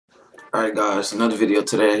Alright guys, another video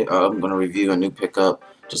today. I'm going to review a new pickup.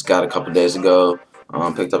 Just got a couple days ago.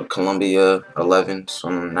 Picked up Columbia 11s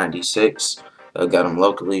from 96. Got them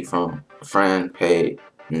locally from a friend. Paid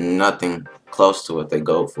nothing close to what they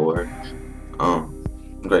go for.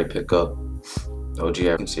 Great pickup. OG,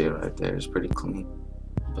 I can see it right there. It's pretty clean.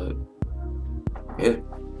 But yeah,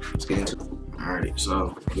 let's get into it. Alright,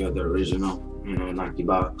 so we got the original, Nike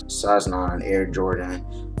box. Size 9 Air Jordan,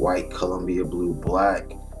 white, Columbia blue,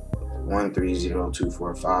 black.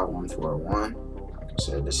 130245141. Like I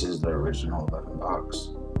said, this is the original 11 box.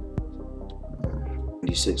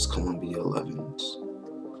 96 Columbia 11s.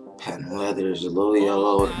 Patent leather is a little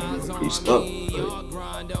yellow and a little creased up, but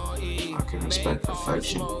I can respect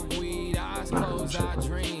perfection. Not really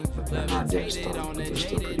tripping, but they're not dead stuff, but they're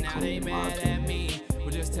still pretty clean in my opinion.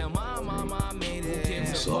 And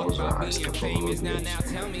the soles are iced up a little bit.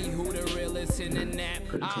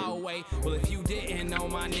 Pretty clean. Well, if you didn't know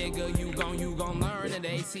my nigga, you gon' learn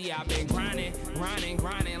today. See, I've been grinding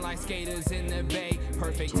like skaters in the bay.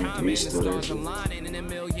 Perfect timing, the stars aligning, and a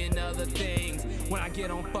million other things. When I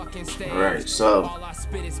get on fucking stage. Alright, so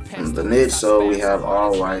the midsole we have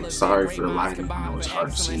all white. Sorry for the lighting, I know it's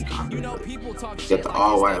hard to see kind of. Get the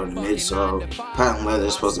all white on the midsole. Patent leather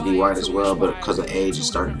is supposed to be white as well, but because of age it's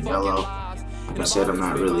starting to yellow. Like I said, I'm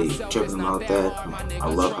not really tripping about that. I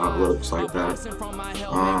love how it looks like that.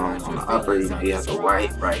 On the upper, you have the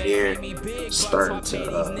white right here, starting to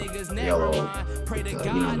yellow, with the,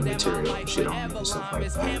 the material shit on it and stuff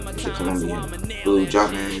like that. With the Columbia blue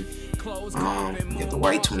Jumpman. You get the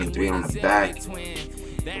white 23 on the back,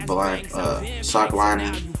 the black sock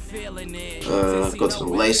lining. Go to the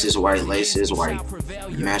laces, white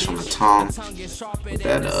mesh on the tongue with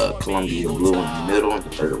that Columbia blue in the middle, the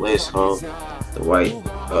third lace hole, the white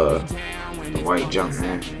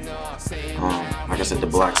Jumpman. Like I said, the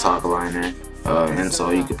black sock liner. And so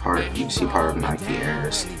you can see part of Nike Air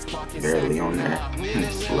is barely on there.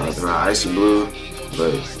 Leather icy blue,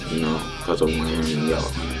 but because of wearing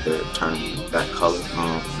yellow, they're turning that color.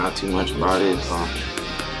 Not too much about it.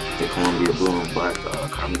 The Columbia blue and black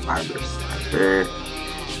carbon fiber right there.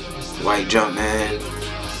 White Jumpman,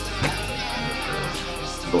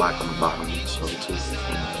 black on the bottom, so too.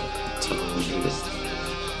 So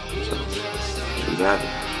we got it.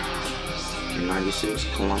 96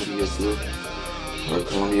 Columbia blue or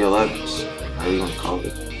Columbia 11s, however you want to call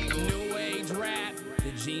it.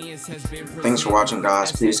 Thanks for watching,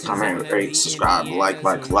 guys. Please comment, rate, subscribe, like,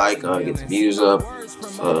 get the views up,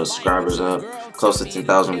 subscribers up. Close to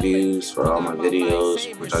 10,000 views for all my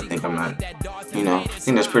videos, which I think I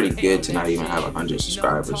think that's pretty good to not even have 100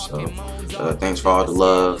 subscribers. So thanks for all the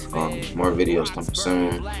love. More videos coming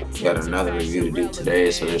soon. We got another review to do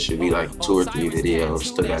today, so there should be like 2 or 3 videos.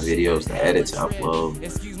 Still got videos to edit to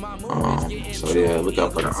upload. So yeah, look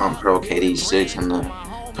out for the Pro KD6 and the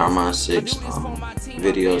Carmine 6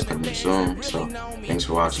 videos coming soon. So thanks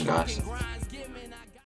for watching, guys.